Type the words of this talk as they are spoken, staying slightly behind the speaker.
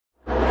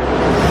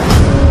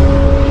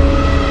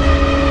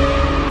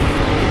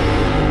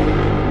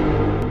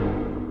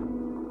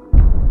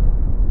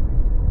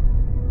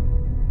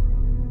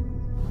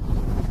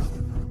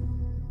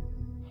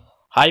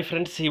Hi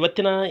friends,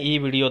 ಇವತ್ತಿನ ಈ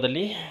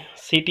ವಿಡಿಯೋದಲ್ಲಿ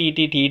CTET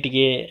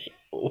TETಗೆ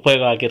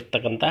ಉಪಯೋಗ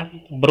ಆಗಿರ್ತಕ್ಕಂಥ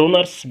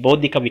ಬ್ರೂನರ್ಸ್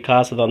ಬೌದ್ಧಿಕ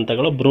ವಿಕಾಸದ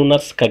ಹಂತಗಳು,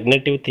 ಬ್ರೂನರ್ಸ್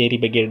ಕಾಗ್ನಿಟಿವ್ ಥಿಯರಿ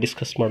ಬಗ್ಗೆ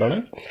ಡಿಸ್ಕಸ್ ಮಾಡೋಣ.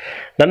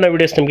 ನನ್ನ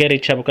ವಿಡಿಯೋಸ್ ನಿಮಗೆ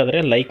ರೀಚ್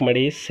ಆಗಬೇಕಾದ್ರೆ ಲೈಕ್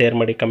ಮಾಡಿ, ಶೇರ್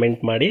ಮಾಡಿ,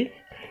 ಕಮೆಂಟ್ ಮಾಡಿ,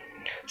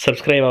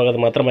 ಸಬ್ಸ್ಕ್ರೈಬ್ ಆಗೋದು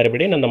ಮಾತ್ರ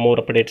ಮರಿಬೇಡಿ. ನನ್ನ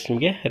 3 ಅಪ್ಡೇಟ್ಸ್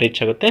ನಿಮಗೆ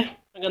ರೀಚ್ ಆಗುತ್ತೆ.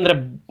 ಹಾಗಂದರೆ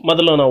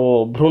ಮೊದಲು ನಾವು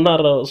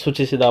ಬ್ರೂನರ್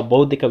ಸೂಚಿಸಿದ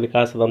ಬೌದ್ಧಿಕ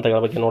ವಿಕಾಸದ ಹಂತಗಳ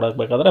ಬಗ್ಗೆ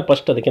ನೋಡಬೇಕಾದ್ರೆ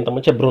ಫಸ್ಟ್ ಅದಕ್ಕಿಂತ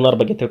ಮುಂಚೆ ಬ್ರೂನರ್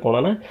ಬಗ್ಗೆ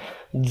ತಿಳ್ಕೊಳ್ಳೋಣ.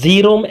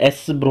 ಜೀರೋಮ್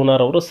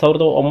ಬ್ರೂನರ್ ಅವರು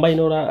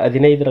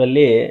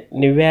 1915ರಲ್ಲಿ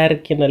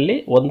ನ್ಯೂಯಾರ್ಕಿನಲ್ಲಿ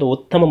ಒಂದು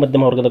ಉತ್ತಮ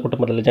ಮಧ್ಯಮ ವರ್ಗದ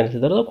ಕುಟುಂಬದಲ್ಲಿ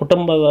ಜನಿಸಿದರು.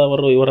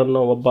 ಕುಟುಂಬದವರು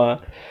ಇವರನ್ನು ಒಬ್ಬ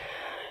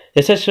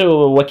ಯಶಸ್ವಿ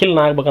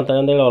ವಕೀಲನಾಗಬೇಕಂತ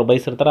ಹೇಳಿ ಅವ್ರು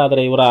ಬಯಸಿರ್ತಾರೆ.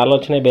 ಆದರೆ ಇವರ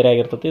ಆಲೋಚನೆ ಬೇರೆ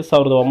ಆಗಿರ್ತೈತಿ.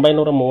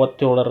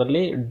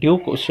 1937ರಲ್ಲಿ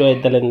ಡ್ಯೂಕ್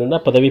ವಿಶ್ವವಿದ್ಯಾಲಯದಿಂದ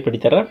ಪದವಿ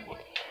ಪಡಿತಾರೆ.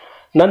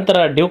 ನಂತರ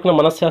ಡ್ಯೂಕ್ನ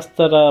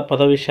ಮನಃಶಾಸ್ತ್ರ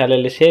ಪದವಿ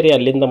ಶಾಲೆಯಲ್ಲಿ ಸೇರಿ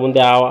ಅಲ್ಲಿಂದ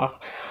ಮುಂದೆ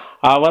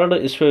ಹಾರ್ವರ್ಡ್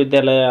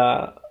ವಿಶ್ವವಿದ್ಯಾಲಯ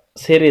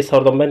ಸೇರಿ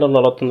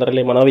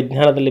 1941ರಲ್ಲಿ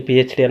ಮನೋವಿಜ್ಞಾನದಲ್ಲಿ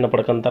PhDಯನ್ನು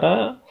ಪಡ್ಕೊಂತಾರೆ.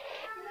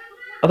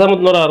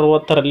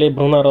 1960ರಲ್ಲಿ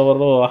ಬ್ರೂನರ್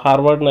ಅವರು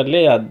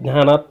ಹಾರ್ವರ್ಡ್ನಲ್ಲಿ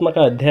ಜ್ಞಾನಾತ್ಮಕ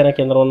ಅಧ್ಯಯನ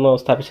ಕೇಂದ್ರವನ್ನು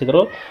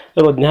ಸ್ಥಾಪಿಸಿದರು.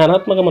 ಇವರು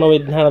ಜ್ಞಾನಾತ್ಮಕ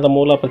ಮನೋವಿಜ್ಞಾನದ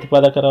ಮೂಲ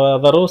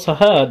ಪ್ರತಿಪಾದಕರಾದರೂ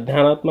ಸಹ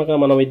ಜ್ಞಾನಾತ್ಮಕ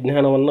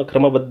ಮನೋವಿಜ್ಞಾನವನ್ನು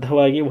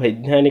ಕ್ರಮಬದ್ಧವಾಗಿ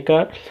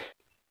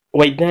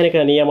ವೈಜ್ಞಾನಿಕ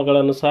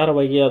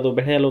ನಿಯಮಗಳನುಸಾರವಾಗಿ ಅದು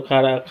ಬೆಳೆಯಲು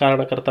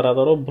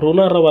ಕಾರಣಕರ್ತರಾದರು.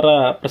 ಬ್ರೂನರ್ ಅವರ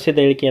ಪ್ರಸಿದ್ಧ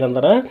ಹೇಳಿಕೆ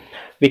ಏನೆಂದರೆ,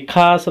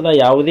 ವಿಕಾಸದ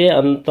ಯಾವುದೇ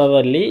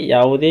ಹಂತದಲ್ಲಿ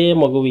ಯಾವುದೇ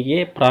ಮಗುವಿಗೆ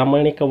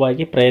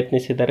ಪ್ರಾಮಾಣಿಕವಾಗಿ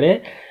ಪ್ರಯತ್ನಿಸಿದರೆ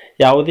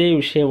ಯಾವುದೇ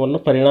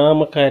ವಿಷಯವನ್ನು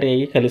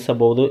ಪರಿಣಾಮಕಾರಿಯಾಗಿ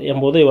ಕಲಿಸಬಹುದು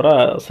ಎಂಬುದು ಇವರ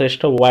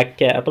ಶ್ರೇಷ್ಠ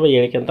ವಾಕ್ಯ ಅಥವಾ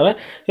ಹೇಳಿಕೆ ಅಂತಾರೆ.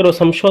 ಇವರು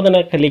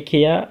ಸಂಶೋಧನಾ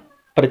ಕಲಿಕೆಯ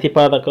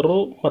ಪ್ರತಿಪಾದಕರು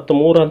ಮತ್ತು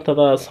 3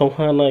 ಹಂತದ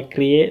ಸಂವಹನ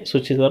ಕ್ರಿಯೆ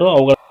ಸೂಚಿಸಿದರು.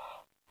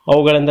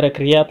 ಅವುಗಳೆಂದರೆ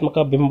ಕ್ರಿಯಾತ್ಮಕ,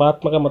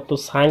 ಬಿಂಬಾತ್ಮಕ ಮತ್ತು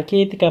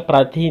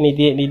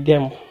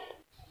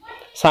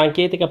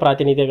ಸಾಂಕೇತಿಕ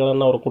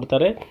ಪ್ರಾತಿನಿಧ್ಯಗಳನ್ನು ಅವರು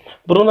ಕೊಡ್ತಾರೆ.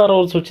 ಬ್ರೂನರ್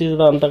ಅವರು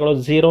ಸೂಚಿಸಿದ ಹಂತಗಳು: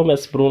 ಜೀರೋಮ್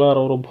ಬ್ರೂನರ್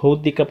ಅವರು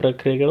ಬೌದ್ಧಿಕ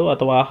ಪ್ರಕ್ರಿಯೆಗಳು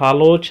ಅಥವಾ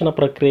ಆಲೋಚನಾ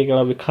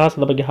ಪ್ರಕ್ರಿಯೆಗಳ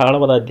ವಿಕಾಸದ ಬಗ್ಗೆ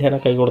ಆಳವಾದ ಅಧ್ಯಯನ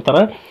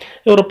ಕೈಗೊಳ್ತಾರೆ.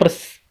 ಇವರು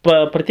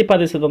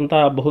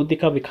ಪ್ರತಿಪಾದಿಸಿದಂತಹ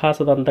ಬೌದ್ಧಿಕ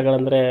ವಿಕಾಸದ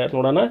ಹಂತಗಳೆಂದರೆ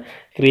ನೋಡೋಣ,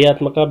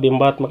 ಕ್ರಿಯಾತ್ಮಕ,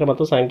 ಬಿಂಬಾತ್ಮಕ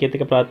ಮತ್ತು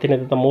ಸಾಂಕೇತಿಕ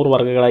ಪ್ರಾತಿನಿಧ್ಯದ 3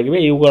 ವರ್ಗಗಳಾಗಿವೆ.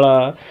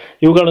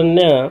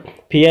 ಇವುಗಳನ್ನೇ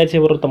ಪಿಯಾಜೆ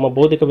ಅವರು ತಮ್ಮ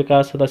ಬೌದ್ಧಿಕ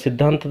ವಿಕಾಸದ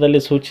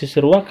ಸಿದ್ಧಾಂತದಲ್ಲಿ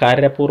ಸೂಚಿಸಿರುವ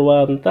ಕಾರ್ಯಪೂರ್ವ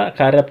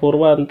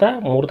ಹಂತ,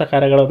 ಮೂರ್ತ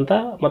ಕಾರ್ಯಗಳ ಹಂತ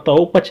ಮತ್ತು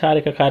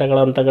ಔಪಚಾರಿಕ ಕಾರ್ಯಗಳ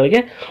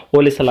ಹಂತಗಳಿಗೆ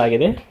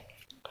ಹೋಲಿಸಲಾಗಿದೆ.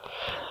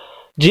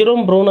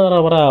 ಜೀರೋಮ್ ಬ್ರೂನರ್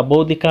ಅವರ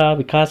ಬೌದ್ಧಿಕ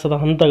ವಿಕಾಸದ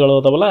ಹಂತಗಳು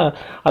ಅದಾವಲ್ಲ,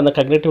 ಅದನ್ನ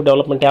ಕಾಗ್ನಿಟಿವ್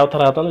ಡೆವಲಪ್ಮೆಂಟ್ ಯಾವ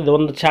ಥರ ಅಂತಂದ್ರೆ ಇದು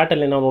ಒಂದು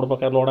ಚಾರ್ಟಲ್ಲಿ ನಾವು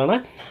ನೋಡೋಣ.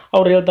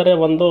 ಅವ್ರು ಹೇಳ್ತಾರೆ,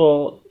 ಒಂದು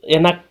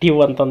ಎನಾಕ್ಟಿವ್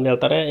ಅಂತಂದು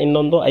ಹೇಳ್ತಾರೆ,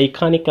 ಇನ್ನೊಂದು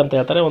ಐಕಾನಿಕ್ ಅಂತ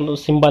ಹೇಳ್ತಾರೆ, ಒಂದು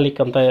ಸಿಂಬಾಲಿಕ್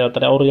ಅಂತ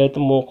ಹೇಳ್ತಾರೆ. ಅವರು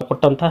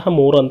ಕೊಟ್ಟಂತಹ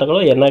 3 ಹಂತಗಳು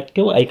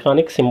ಎನಾಕ್ಟಿವ್,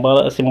 ಐಕಾನಿಕ್,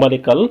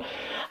 ಸಿಂಬಾಲಿಕಲ್.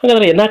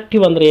 ಹಾಗಾದರೆ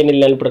ಎನಾಕ್ಟಿವ್ ಅಂದರೆ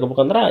ಏನಿಲ್ಲ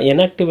ನೆನಪಿಡ್ಬೇಕಂದ್ರೆ,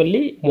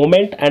 ಎನಾಕ್ಟಿವಲ್ಲಿ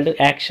ಮೂಮೆಂಟ್ ಆ್ಯಂಡ್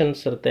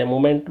ಆ್ಯಕ್ಷನ್ಸ್ ಇರುತ್ತೆ.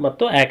 ಮೂಮೆಂಟ್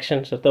ಮತ್ತು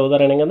ಆ್ಯಕ್ಷನ್ಸ್ ಇರುತ್ತೆ.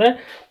 ಉದಾಹರಣೆಗೆ ಅಂದರೆ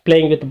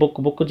ಪ್ಲೇಯಿಂಗ್ ವಿತ್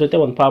ಬುಕ್ ಜೊತೆ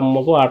ಒಂದು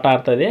ಮಗು ಆಟ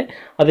ಆಡ್ತಾ ಇದೆ.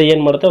 ಅದು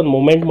ಏನು ಮಾಡುತ್ತೆ, ಒಂದು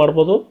ಮೂಮೆಂಟ್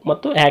ಮಾಡ್ಬೋದು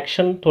ಮತ್ತು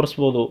ಆ್ಯಕ್ಷನ್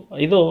ತೋರಿಸ್ಬೋದು.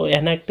 ಇದು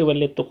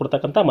ಎನಾಕ್ಟಿವಲ್ಲಿ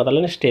ಕೊಡ್ತಕ್ಕಂಥ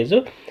ಮೊದಲನೇ ಸ್ಟೇಜು.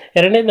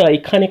 ಎರಡನೇದು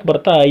ಐಕಾನಿಕ್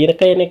ಬರ್ತಾ.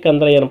 ಐಕಾನಿಕ್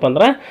ಅಂದರೆ ಏನಪ್ಪ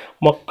ಅಂದ್ರೆ,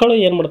 ಮಕ್ಕಳು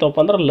ಏನು ಮಾಡ್ತಾವಪ್ಪ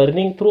ಅಂದ್ರೆ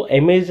learning through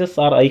images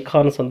R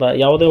icons ಅಂತ,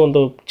 ಯಾವುದೇ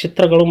ಒಂದು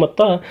ಚಿತ್ರಗಳು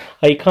ಮತ್ತು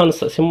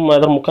ಐಕಾನ್ಸ್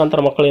ಅದರ ಮುಖಾಂತರ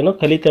ಮಕ್ಕಳು ಏನು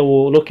ಕಲಿತೇವು.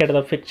 ಲುಕ್ ಎಟ್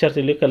ದ ಪಿಕ್ಚರ್ಸ್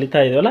ಇಲ್ಲಿ ಕಲಿತಾ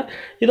ಇದೆಯಲ್ಲ,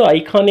 ಇದು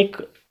ಐಕಾನಿಕ್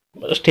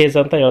ಸ್ಟೇಜ್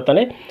ಅಂತ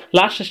ಹೇಳ್ತಾನೆ.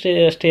 ಲಾಸ್ಟ್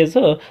ಸ್ಟೇಜ್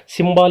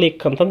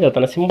ಸಿಂಬಾಲಿಕ್ ಅಂತಂದು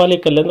ಹೇಳ್ತಾನೆ.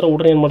 ಸಿಂಬಾಲಿಕ್ ಅಲ್ಲಿ ಅಂದ್ರೆ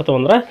ಹುಡುಗರು ಏನು ಮಾಡ್ತಾವೆ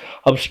ಅಂದ್ರೆ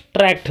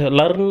abstract,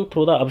 learn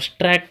through the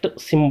abstract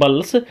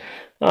symbols.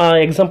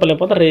 Example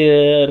ಏನಪ್ಪ ಅಂದ್ರೆ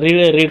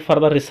ರೀಡ್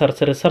ಫಾರ್ ದ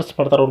ರಿಸರ್ಚ್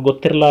ಮಾಡ್ತಾರೆ. ಅವ್ರಿಗೆ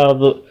ಗೊತ್ತಿರಲ್ಲ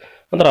ಅದು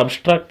ಅಂದ್ರೆ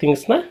ಅಬ್ಸ್ಟ್ರಾಕ್ಟ್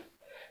ಥಿಂಗ್ಸ್ನ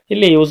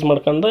ಇಲ್ಲಿ ಯೂಸ್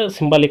ಮಾಡ್ಕೊಂಡು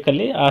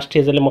ಸಿಂಬಾಲಿಕಲ್ಲಿ ಆ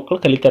ಸ್ಟೇಜಲ್ಲಿ ಮಕ್ಕಳು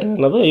ಕಲಿತಾರೆ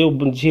ಅನ್ನೋದು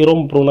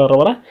ಜೀರೋಮ್ ಬ್ರೂನರ್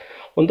ಅವರ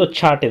ಒಂದು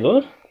ಚಾರ್ಟ್ ಇದು.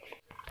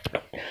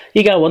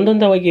 ಈಗ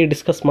ಒಂದೊಂದಾಗಿ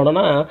ಡಿಸ್ಕಸ್ ಮಾಡೋಣ.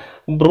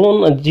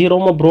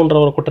 ಜೀರೋಮ್ ಬ್ರೂನರ್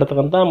ಅವರು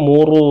ಕೊಟ್ಟಿರ್ತಕ್ಕಂಥ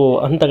 3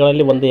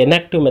 ಹಂತಗಳಲ್ಲಿ ಒಂದು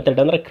ಎನಾಕ್ಟಿವ್ ಮೆಥಡ್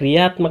ಅಂದರೆ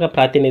ಕ್ರಿಯಾತ್ಮಕ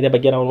ಪ್ರಾತಿನಿಧ್ಯ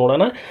ಬಗ್ಗೆ ನಾವು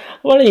ನೋಡೋಣ.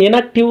 ಒಳ್ಳೆ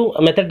ಎನಾಕ್ಟಿವ್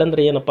ಮೆಥಡ್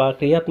ಅಂದರೆ ಏನಪ್ಪ,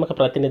 ಕ್ರಿಯಾತ್ಮಕ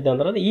ಪ್ರಾತಿನಿಧ್ಯ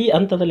ಅಂದರೆ ಈ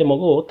ಹಂತದಲ್ಲಿ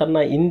ಮಗು ತನ್ನ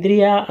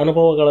ಇಂದ್ರಿಯ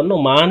ಅನುಭವಗಳನ್ನು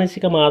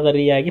ಮಾನಸಿಕ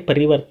ಮಾದರಿಯಾಗಿ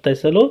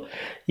ಪರಿವರ್ತಿಸಲು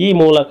ಈ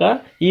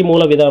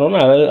ಮೂಲ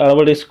ವಿಧಾನವನ್ನು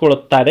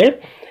ಅಳವಡಿಸಿಕೊಳ್ಳುತ್ತಾರೆ.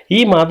 ಈ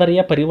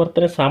ಮಾದರಿಯ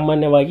ಪರಿವರ್ತನೆ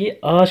ಸಾಮಾನ್ಯವಾಗಿ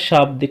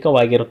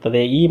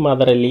ಅಶಾಬ್ದಿಕವಾಗಿರುತ್ತದೆ. ಈ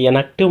ಮಾದರಿಯಲ್ಲಿ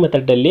ಎನಾಕ್ಟಿವ್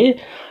ಮೆಥಡಲ್ಲಿ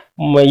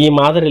ಈ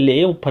ಮಾದರಿಯಲ್ಲಿ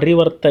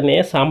ಪರಿವರ್ತನೆ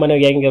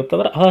ಸಾಮಾನ್ಯವಾಗಿ ಹೆಂಗಿರ್ತದೆ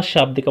ಅಂದರೆ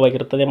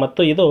ಅಶಾಬ್ದಿಕವಾಗಿರುತ್ತದೆ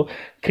ಮತ್ತು ಇದು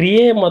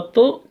ಕ್ರಿಯೆ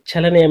ಮತ್ತು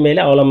ಚಲನೆಯ ಮೇಲೆ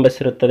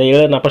ಅವಲಂಬಿಸಿರುತ್ತದೆ.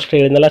 ನಾ ಫಸ್ಟ್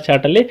ಹೇಳಿದ್ನಲ್ಲ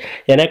ಚಾರ್ಟಲ್ಲಿ,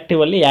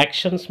 ಎನಾಕ್ಟಿವಲ್ಲಿ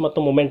ಆ್ಯಕ್ಷನ್ಸ್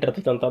ಮತ್ತು ಮೂಮೆಂಟ್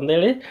ಇರ್ತದೆ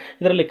ಅಂತಂದೇಳಿ,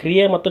 ಇದರಲ್ಲಿ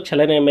ಕ್ರಿಯೆ ಮತ್ತು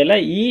ಚಲನೆಯ ಮೇಲೆ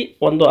ಈ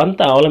ಒಂದು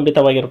ಹಂತ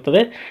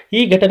ಅವಲಂಬಿತವಾಗಿರುತ್ತದೆ.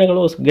 ಈ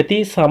ಘಟನೆಗಳು ಗತಿ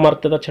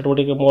ಸಾಮರ್ಥ್ಯದ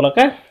ಚಟುವಟಿಕೆ ಮೂಲಕ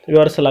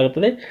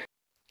ವಿವರಿಸಲಾಗುತ್ತದೆ.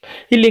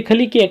 ಇಲ್ಲಿ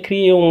ಕಲಿಕೆಯ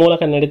ಕ್ರಿಯೆಯ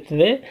ಮೂಲಕ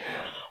ನಡೀತಿದೆ.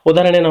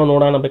 ಉದಾಹರಣೆ ನಾವು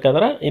ನೋಡೋಣ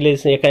ಬೇಕಾದ್ರೆ, ಇಲ್ಲಿ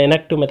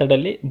ಎನಾಕ್ಟಿವ್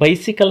ಮೆಥಡಲ್ಲಿ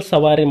ಬೈಸಿಕಲ್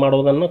ಸವಾರಿ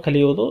ಮಾಡುವುದನ್ನು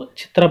ಕಲಿಯುವುದು,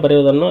 ಚಿತ್ರ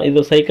ಬರೆಯುವುದನ್ನು, ಇದು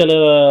ಸೈಕಲ್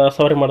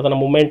ಸವಾರಿ ಮಾಡೋದನ್ನು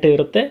ಮೂಮೆಂಟ್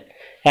ಇರುತ್ತೆ,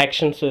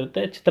 ಆ್ಯಕ್ಷನ್ಸ್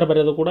ಇರುತ್ತೆ. ಚಿತ್ರ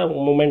ಬರೆಯೋದು ಕೂಡ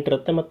ಮೂಮೆಂಟ್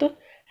ಇರುತ್ತೆ ಮತ್ತು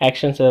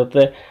ಆ್ಯಕ್ಷನ್ಸ್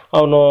ಇರುತ್ತೆ.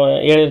 ಅವನು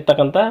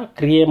ಹೇಳಿರ್ತಕ್ಕಂಥ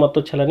ಕ್ರಿಯೆ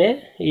ಮತ್ತು ಚಲನೆ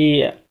ಈ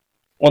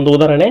ಒಂದು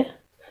ಉದಾಹರಣೆ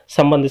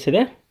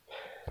ಸಂಬಂಧಿಸಿದೆ.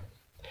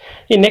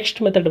 ಈ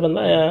ನೆಕ್ಸ್ಟ್ ಮೆಥಡ್ ಬಂದ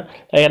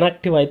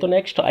ಎನಾಕ್ಟಿವ್ ಆಯಿತು.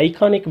 ನೆಕ್ಸ್ಟ್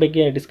ಐಕಾನಿಕ್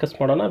ಬಗ್ಗೆ ಡಿಸ್ಕಸ್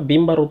ಮಾಡೋಣ.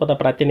 ಬಿಂಬ ರೂಪದ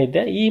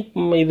ಪ್ರಾತಿನಿಧ್ಯ.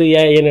 ಇದು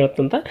ಏನು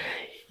ಹೇಳುತ್ತಂತ,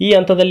 ಈ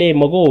ಹಂತದಲ್ಲಿ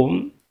ಮಗು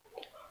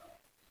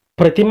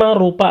ಪ್ರತಿಮಾ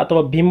ರೂಪ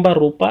ಅಥವಾ ಬಿಂಬ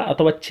ರೂಪ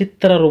ಅಥವಾ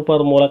ಚಿತ್ರ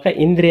ರೂಪದ ಮೂಲಕ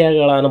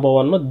ಇಂದ್ರಿಯಗಳ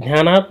ಅನುಭವವನ್ನು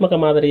ಜ್ಞಾನಾತ್ಮಕ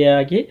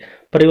ಮಾದರಿಯಾಗಿ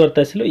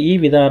ಪರಿವರ್ತಿಸಲು ಈ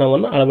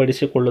ವಿಧಾನವನ್ನು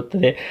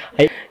ಅಳವಡಿಸಿಕೊಳ್ಳುತ್ತದೆ.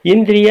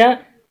 ಇಂದ್ರಿಯ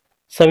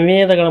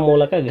ಸಂವೇದಗಳ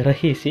ಮೂಲಕ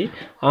ಗ್ರಹಿಸಿ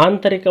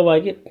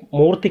ಆಂತರಿಕವಾಗಿ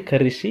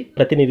ಮೂರ್ತೀಕರಿಸಿ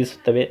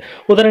ಪ್ರತಿನಿಧಿಸುತ್ತವೆ.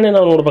 ಉದಾಹರಣೆ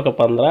ನಾವು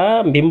ನೋಡ್ಬೇಕಪ್ಪ ಅಂದ್ರೆ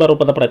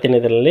ಬಿಂಬರೂಪದ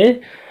ಪ್ರತಿನಿಧಿಯಲ್ಲಿ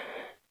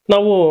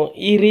ನಾವು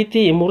ಈ ರೀತಿ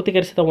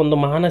ಮೂರ್ತೀಕರಿಸಿದ ಒಂದು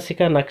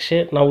ಮಾನಸಿಕ ನಕ್ಷೆ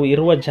ನಾವು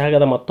ಇರುವ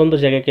ಜಾಗದ ಮತ್ತೊಂದು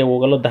ಜಾಗಕ್ಕೆ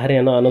ಹೋಗಲು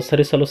ದಾರಿಯನ್ನು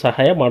ಅನುಸರಿಸಲು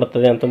ಸಹಾಯ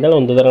ಮಾಡುತ್ತದೆ ಅಂತಂದೇಳಿ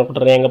ಒಂದು ಉದಾಹರಣೆ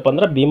ಕೊಟ್ಟರೆ. ಹೆಂಗಪ್ಪ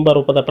ಅಂದ್ರೆ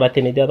ಬಿಂಬರೂಪದ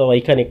ಪ್ರಾತಿನಿಧ್ಯ ಅಥವಾ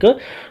ಐಕಾನಿಕ್,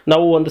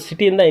 ನಾವು ಒಂದು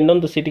ಸಿಟಿಯಿಂದ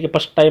ಇನ್ನೊಂದು ಸಿಟಿಗೆ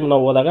ಫಸ್ಟ್ ಟೈಮ್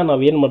ನಾವು ಹೋದಾಗ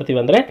ನಾವು ಏನು ಮಾಡ್ತೀವಿ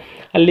ಅಂದರೆ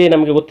ಅಲ್ಲಿ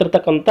ನಮಗೆ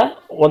ಗೊತ್ತಿರ್ತಕ್ಕಂಥ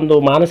ಒಂದು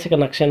ಮಾನಸಿಕ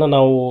ನಕ್ಷೆಯನ್ನು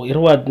ನಾವು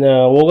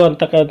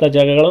ಹೋಗುವಂತಕ್ಕಂಥ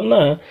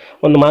ಜಾಗಗಳನ್ನು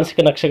ಒಂದು ಮಾನಸಿಕ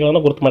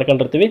ನಕ್ಷೆಗಳನ್ನು ಗುರುತು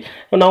ಮಾಡ್ಕೊಂಡಿರ್ತೀವಿ.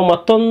 ನಾವು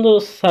ಮತ್ತೊಂದು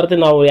ಸರ್ತಿ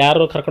ನಾವು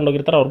ಯಾರು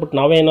ಕರ್ಕೊಂಡೋಗಿರ್ತಾರೋ ಅವ್ರು ಬಿಟ್ಟು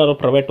ನಾವೇ ಏನಾದ್ರು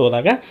ಪ್ರೈವೇಟ್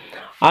ಹೋದಾಗ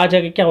ಆ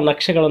ಜಾಗಕ್ಕೆ ಆ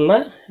ನಕ್ಷೆಗಳನ್ನು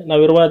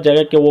ನಾವಿರುವ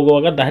ಜಾಗಕ್ಕೆ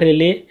ಹೋಗುವಾಗ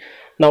ದಾರಿಯಲ್ಲಿ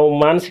ನಾವು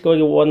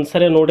ಮಾನಸಿಕವಾಗಿ ಒಂದು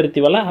ಸರಿ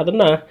ನೋಡಿರ್ತೀವಲ್ಲ,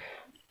 ಅದನ್ನು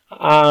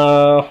ಆ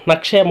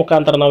ನಕ್ಷೆಯ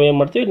ಮುಖಾಂತರ ನಾವು ಏನು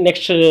ಮಾಡ್ತೀವಿ,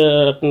 ನೆಕ್ಸ್ಟ್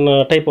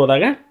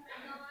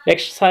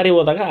ಸಾರಿ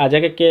ಹೋದಾಗ ಆ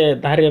ಜಾಗಕ್ಕೆ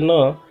ದಾರಿಯನ್ನು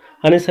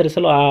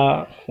ಅನುಸರಿಸಲು ಆ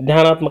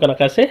ಧ್ಯಾನಾತ್ಮಕ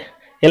ನಕಾಶೆ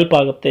ಹೆಲ್ಪ್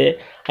ಆಗುತ್ತೆ.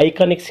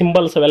 ಐಕಾನಿಕ್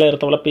ಸಿಂಬಲ್ಸ್ ಅವೆಲ್ಲ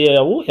ಇರ್ತಾವಲ್ಲ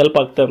ಅವು ಹೆಲ್ಪ್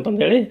ಆಗುತ್ತೆ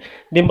ಅಂತಂದೇಳಿ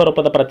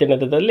ಬಿಂಬರೂಪದ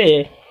ಪ್ರಾತಿನಿಧ್ಯದಲ್ಲಿ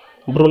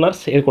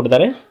ಬ್ರೂನರ್ಸ್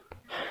ಹೇಳ್ಕೊಟ್ಟಿದ್ದಾರೆ.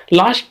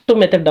 ಲಾಸ್ಟ್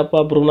ಮೆಥಡ್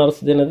ಅಪ್ಪ ಬ್ರೂನರ್ಸ್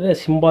ಏನಿದೆ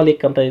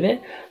ಸಿಂಬಾಲಿಕ್ ಅಂತ ಇದೆ,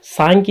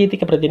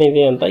 ಸಾಂಕೇತಿಕ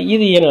ಪ್ರತಿನಿಧಿ ಅಂತ.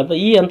 ಇದು ಏನು ಹೇಳ್ತಾ,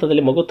 ಈ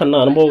ಹಂತದಲ್ಲಿ ಮಗು ತನ್ನ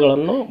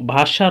ಅನುಭವಗಳನ್ನು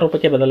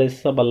ಭಾಷಾರೂಪಕ್ಕೆ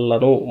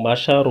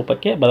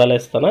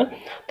ಬದಲಾಯಿಸ್ತಾನೆ.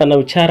 ತನ್ನ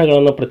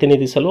ವಿಚಾರಗಳನ್ನು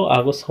ಪ್ರತಿನಿಧಿಸಲು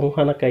ಹಾಗೂ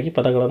ಸಂವಹನಕ್ಕಾಗಿ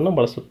ಪದಗಳನ್ನು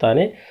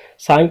ಬಳಸುತ್ತಾನೆ.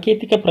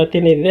 ಸಾಂಕೇತಿಕ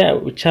ಪ್ರಾತಿನಿಧ್ಯ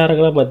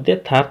ವಿಚಾರಗಳ ಮಧ್ಯೆ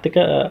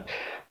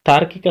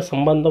ತಾರ್ಕಿಕ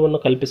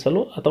ಸಂಬಂಧವನ್ನು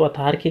ಕಲ್ಪಿಸಲು ಅಥವಾ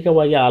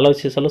ತಾರ್ಕಿಕವಾಗಿ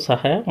ಆಲೋಚಿಸಲು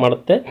ಸಹಾಯ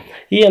ಮಾಡುತ್ತೆ.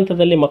 ಈ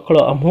ಹಂತದಲ್ಲಿ ಮಕ್ಕಳು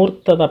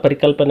ಅಮೂರ್ತದ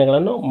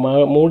ಪರಿಕಲ್ಪನೆಗಳನ್ನು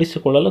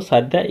ಮೂಡಿಸಿಕೊಳ್ಳಲು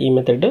ಸಾಧ್ಯ. ಈ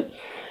ಮೆಥಡ್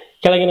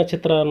ಕೆಳಗಿನ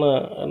ಚಿತ್ರನ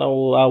ನಾವು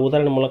ಆ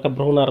ಉದಾಹರಣೆ ಮೂಲಕ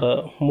ಬ್ರೂನರ್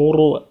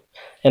 3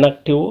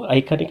 ಎನಾಕ್ಟಿವ್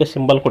ಐಕಾನಿಕ್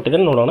ಸಿಂಬಲ್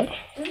ಕೊಟ್ಟಿದ್ದೇನೆ ನೋಡೋಣ.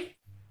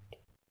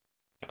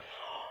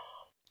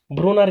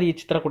 ಬ್ರೂನರ್ ಈ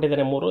ಚಿತ್ರ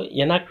ಕೊಟ್ಟಿದ್ದಾನೆ 3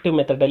 ಎನಾಕ್ಟಿವ್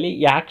ಮೆಥಡಲ್ಲಿ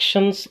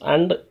ಆ್ಯಕ್ಷನ್ಸ್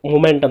ಆ್ಯಂಡ್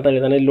ಮೂಮೆಂಟ್ ಅಂತ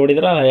ಹೇಳಿದ್ದಾನೆ. ಇಲ್ಲಿ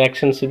ನೋಡಿದ್ರೆ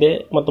ಆ್ಯಕ್ಷನ್ಸ್ ಇದೆ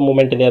ಮತ್ತು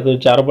ಮೂಮೆಂಟ್ ಇದೆ, ಅದು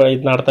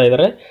ಇದನ್ನ ಆಡ್ತಾ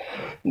ಇದ್ದಾರೆ.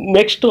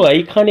 ನೆಕ್ಸ್ಟು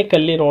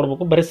ಐಕಾನಿಕಲ್ಲಿ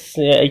ನೋಡ್ಬೇಕು, ಬರೀ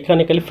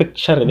ಐಕಾನಿಕಲ್ಲಿ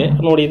ಪಿಕ್ಚರ್ ಇದೆ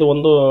ನೋಡಿ. ಇದು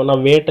ಒಂದು ನಾವು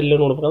ವೇಟಲ್ಲಿ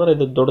ನೋಡ್ಬೇಕಂದ್ರೆ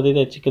ಇದು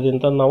ದೊಡ್ಡದಿದೆ ಚಿಕ್ಕದಿದೆ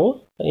ಅಂತ ನಾವು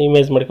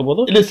ಇಮೇಜ್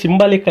ಮಾಡ್ಕೋಬೋದು. ಇಲ್ಲಿ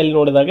ಸಿಂಬಾಲಿಕಲ್ಲಿ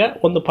ನೋಡಿದಾಗ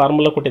ಒಂದು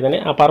ಫಾರ್ಮುಲಾ ಕೊಟ್ಟಿದ್ದಾನೆ.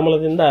 ಆ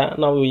ಫಾರ್ಮುಲಾದಿಂದ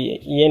ನಾವು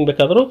ಏನು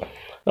ಬೇಕಾದರೂ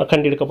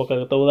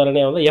ಕಂಡುಹಿಡ್ಕೋಬೇಕಾಗುತ್ತೆ.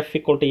 ಉದಾಹರಣೆ ಅಂದರೆ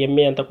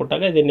F=ma ಅಂತ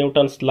ಕೊಟ್ಟಾಗ ಇದು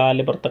ನ್ಯೂಟನ್ಸ್ ಲಾ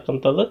ಅಲ್ಲಿ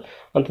ಬರ್ತಕ್ಕಂಥದ್ದು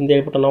ಅಂತಂದು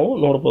ಹೇಳ್ಬಿಟ್ಟು ನಾವು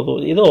ನೋಡ್ಬೋದು.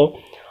 ಇದು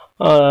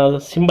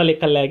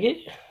ಸಿಂಬಲಿಕಲ್ಲಾಗಿ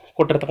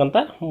ಕೊಟ್ಟಿರ್ತಕ್ಕಂಥ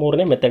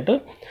 3ನೇ ಮೆಥಡ್.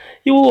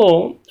 ಇವು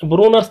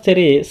ಬ್ರೂನರ್ಸ್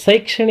ಥಿಯರಿ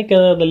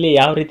ಶೈಕ್ಷಣಿಕದಲ್ಲಿ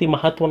ಯಾವ ರೀತಿ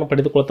ಮಹತ್ವವನ್ನು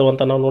ಪಡೆದುಕೊಳ್ತವೆ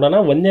ಅಂತ ನಾವು ನೋಡೋಣ.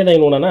 ಒಂದನೇದಾಗಿ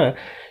ನೋಡೋಣ,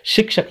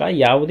 ಶಿಕ್ಷಕ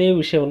ಯಾವುದೇ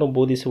ವಿಷಯವನ್ನು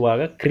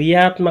ಬೋಧಿಸುವಾಗ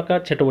ಕ್ರಿಯಾತ್ಮಕ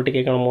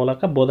ಚಟುವಟಿಕೆಗಳ ಮೂಲಕ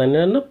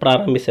ಬೋಧನೆಯನ್ನು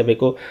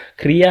ಪ್ರಾರಂಭಿಸಬೇಕು.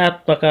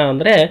 ಕ್ರಿಯಾತ್ಮಕ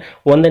ಅಂದರೆ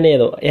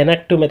ಒಂದನೇದು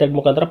ಎನಾಕ್ಟಿವ್ ಮೆಥಡ್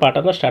ಮುಖಾಂತರ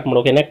ಪಾಠನ ಸ್ಟಾರ್ಟ್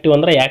ಮಾಡಬೇಕು. ಎನಾಕ್ಟಿವ್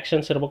ಅಂದರೆ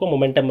ಆ್ಯಕ್ಷನ್ಸ್ ಇರಬೇಕು,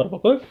 ಮೊಮೆಂಟಮ್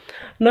ಇರಬೇಕು.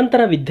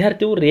 ನಂತರ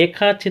ವಿದ್ಯಾರ್ಥಿಯು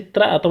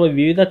ರೇಖಾಚಿತ್ರ ಅಥವಾ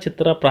ವಿವಿಧ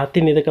ಚಿತ್ರ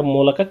ಪ್ರಾತಿನಿಧಿಕ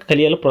ಮೂಲಕ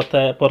ಕಲಿಯಲು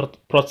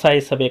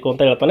ಪ್ರೋತ್ಸಾಹಿಸಬೇಕು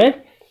ಅಂತ ಹೇಳ್ತಾನೆ.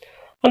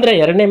 ಅಂದರೆ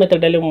ಎರಡನೇ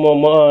ಮೆಥಡಲ್ಲಿ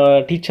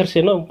ಟೀಚರ್ಸ್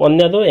ಏನು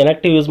ಒಂದನೇದು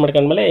ಎನಾಕ್ಟಿವ್ ಯೂಸ್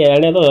ಮಾಡ್ಕೊಂಡ್ಮೇಲೆ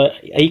ಎರಡನೇದು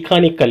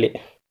ಐಕಾನಿಕಲ್ಲಿ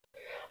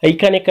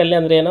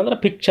ಅಂದರೆ ಏನಂದ್ರೆ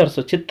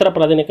ಪಿಕ್ಚರ್ಸು ಚಿತ್ರ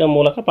ಪ್ರಾತಿನಿಧಿಕ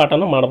ಮೂಲಕ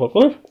ಪಾಠನ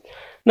ಮಾಡಬೇಕು.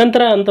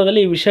 ನಂತರ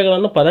ಹಂತದಲ್ಲಿ ಈ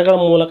ವಿಷಯಗಳನ್ನು ಪದಗಳ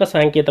ಮೂಲಕ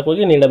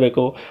ಸಾಂಕೇತಿಕವಾಗಿ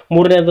ನೀಡಬೇಕು.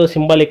 ಮೂರನೇದು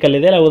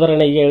ಸಿಂಬಾಲಿಕಲ್ಲಿದೆ.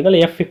 ಉದಾಹರಣೆಗೆ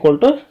ಹೇಳಿದ್ರೆ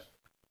F=ma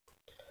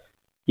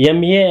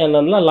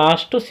ಅನ್ನೋದನ್ನ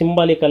ಲಾಸ್ಟು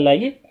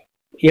ಸಿಂಬಾಲಿಕಲ್ಲಾಗಿ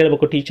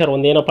ಹೇಳ್ಬೇಕು. ಟೀಚರ್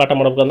ಒಂದೇನೋ ಪಾಠ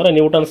ಮಾಡ್ಬೇಕಂದ್ರೆ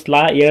ನ್ಯೂಟನ್ಸ್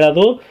ಲಾ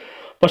ಹೇಳೋದು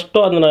ಫಸ್ಟು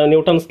ಅದನ್ನು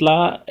ನ್ಯೂಟನ್ಸ್ ಲಾ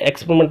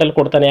ಎಕ್ಸ್ಪೆರಿಮೆಂಟಲ್ಲಿ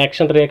ಕೊಡ್ತಾನೆ,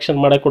 ಆ್ಯಕ್ಷನ್ ರಿಯಾಕ್ಷನ್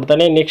ಮಾಡೋಕ್ಕೆ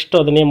ಕೊಡ್ತಾನೆ. ನೆಕ್ಸ್ಟ್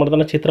ಅದನ್ನ ಏನು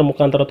ಮಾಡ್ತಾನೆ, ಚಿತ್ರ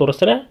ಮುಖಾಂತರ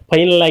ತೋರಿಸ್ತಾನೆ.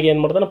 ಫೈನಲ್ ಆಗಿ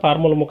ಏನು ಮಾಡ್ತಾನೆ,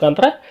 ಫಾರ್ಮುಲಾ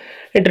ಮುಖಾಂತರ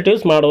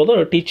ಇಂಟ್ರಡ್ಯೂಸ್ ಮಾಡೋದು.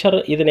 ಟೀಚರ್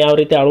ಇದನ್ನು ಯಾವ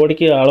ರೀತಿ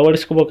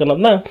ಅಳವಡಿಸ್ಕೋಬೇಕು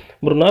ಅನ್ನೋದನ್ನ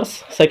ಬ್ರೂನರ್ಸ್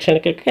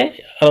ಶೈಕ್ಷಣಿಕಕ್ಕೆ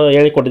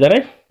ಹೇಳಿಕೊಟ್ಟಿದ್ದಾರೆ.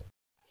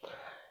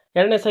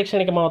 ಎರಡನೇ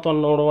ಶೈಕ್ಷಣಿಕ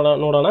ಮಹತ್ವವನ್ನು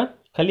ನೋಡೋಣ.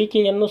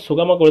 ಕಲಿಕೆಯನ್ನು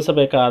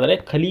ಸುಗಮಗೊಳಿಸಬೇಕಾದರೆ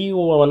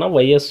ಕಲಿಯುವವನ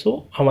ವಯಸ್ಸು,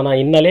 ಅವನ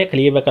ಹಿನ್ನೆಲೆ,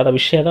 ಕಲಿಯಬೇಕಾದ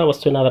ವಿಷಯದ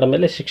ವಸ್ತುವಿನ ಅದರ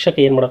ಮೇಲೆ ಶಿಕ್ಷಕ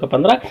ಏನು ಮಾಡಬೇಕಪ್ಪ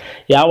ಅಂದ್ರೆ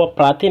ಯಾವ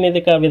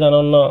ಪ್ರಾತಿನಿಧಿಕ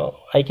ವಿಧಾನವನ್ನು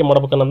ಆಯ್ಕೆ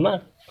ಮಾಡ್ಬೇಕನ್ನೋದನ್ನ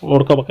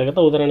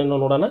ನೋಡ್ಕೋಬೇಕಾಗುತ್ತೆ. ಉದಾಹರಣೆಯನ್ನು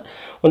ನೋಡೋಣ.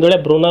 ಒಂದು ವೇಳೆ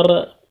ಬ್ರೂನರ್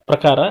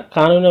ಪ್ರಕಾರ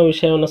ಕಾನೂನಿನ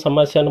ವಿಷಯವನ್ನು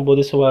ಸಮಸ್ಯೆಯನ್ನು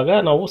ಬೋಧಿಸುವಾಗ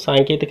ನಾವು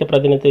ಸಾಂಕೇತಿಕ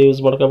ಪ್ರಾತಿನಿಧ್ಯ ಯೂಸ್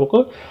ಮಾಡ್ಕೋಬೇಕು.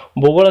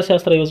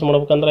 ಭೂಗೋಳಶಾಸ್ತ್ರ ಯೂಸ್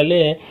ಮಾಡ್ಬೇಕಂದ್ರೆ ಅಲ್ಲಿ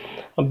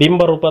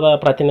ಬಿಂಬರೂಪದ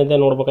ಪ್ರಾತಿನಿಧ್ಯ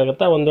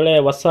ನೋಡ್ಬೇಕಾಗುತ್ತೆ. ಒಂದು ವೇಳೆ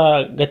ಹೊಸ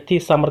ಗತಿ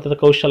ಸಾಮರ್ಥ್ಯದ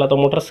ಕೌಶಲ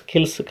ಅಥವಾ ಮೋಟರ್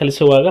ಸ್ಕಿಲ್ಸ್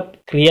ಕಲಿಸುವಾಗ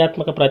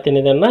ಕ್ರಿಯಾತ್ಮಕ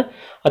ಪ್ರಾತಿನಿಧ್ಯವನ್ನು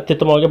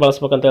ಅತ್ಯುತ್ತಮವಾಗಿ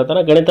ಬಳಸ್ಬೇಕಂತ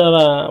ಹೇಳ್ತಾನೆ. ಗಣಿತದ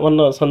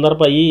ಒಂದು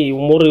ಸಂದರ್ಭ ಈ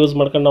 3 ಯೂಸ್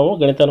ಮಾಡ್ಕೊಂಡು ನಾವು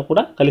ಗಣಿತವನ್ನು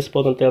ಕೂಡ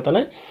ಕಲಿಸ್ಬೋದು ಅಂತ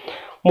ಹೇಳ್ತಾನೆ.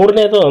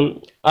 ಮೂರನೇದು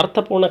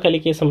ಅರ್ಥಪೂರ್ಣ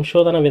ಕಲಿಕೆ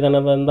ಸಂಶೋಧನಾ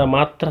ವಿಧಾನದಿಂದ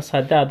ಮಾತ್ರ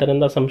ಸಾಧ್ಯ.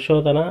 ಆದ್ದರಿಂದ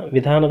ಸಂಶೋಧನಾ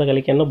ವಿಧಾನದ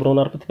ಕಲಿಕೆಯನ್ನು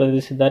ಬ್ರೂನರ್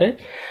ಪ್ರತಿಪಾದಿಸಿದ್ದಾರೆ.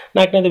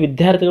 ನಾಲ್ಕನೇದು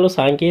ವಿದ್ಯಾರ್ಥಿಗಳು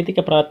ಸಾಂಕೇತಿಕ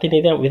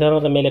ಪ್ರಾತಿನಿಧ್ಯ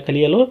ವಿಧಾನದ ಮೇಲೆ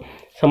ಕಲಿಯಲು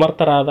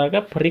ಸಮರ್ಥರಾದಾಗ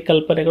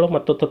ಪರಿಕಲ್ಪನೆಗಳು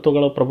ಮತ್ತು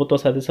ತತ್ವಗಳು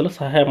ಪ್ರಭುತ್ವ ಸಾಧಿಸಲು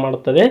ಸಹಾಯ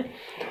ಮಾಡುತ್ತದೆ.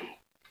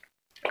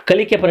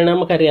 ಕಲಿಕೆ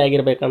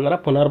ಪರಿಣಾಮಕಾರಿಯಾಗಿರಬೇಕಂದ್ರೆ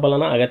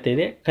ಪುನರ್ಬಲನ ಅಗತ್ಯ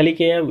ಇದೆ.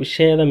 ಕಲಿಕೆಯ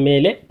ವಿಷಯದ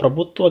ಮೇಲೆ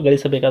ಪ್ರಭುತ್ವ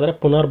ಗಳಿಸಬೇಕಾದ್ರೆ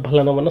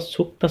ಪುನರ್ಬಲನವನ್ನು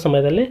ಸೂಕ್ತ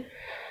ಸಮಯದಲ್ಲಿ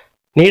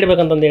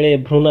ನೀಡಬೇಕಂತಂದೇಳಿ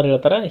ಬ್ರೂನರ್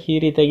ಹೇಳ್ತಾರೆ. ಈ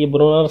ರೀತಿಯಾಗಿ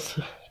ಬ್ರೂನರ್ಸ್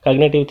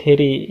ಕಾಗ್ನಿಟಿವ್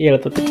ಥಿಯರಿ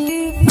ಹೇಳ್ತದೆ.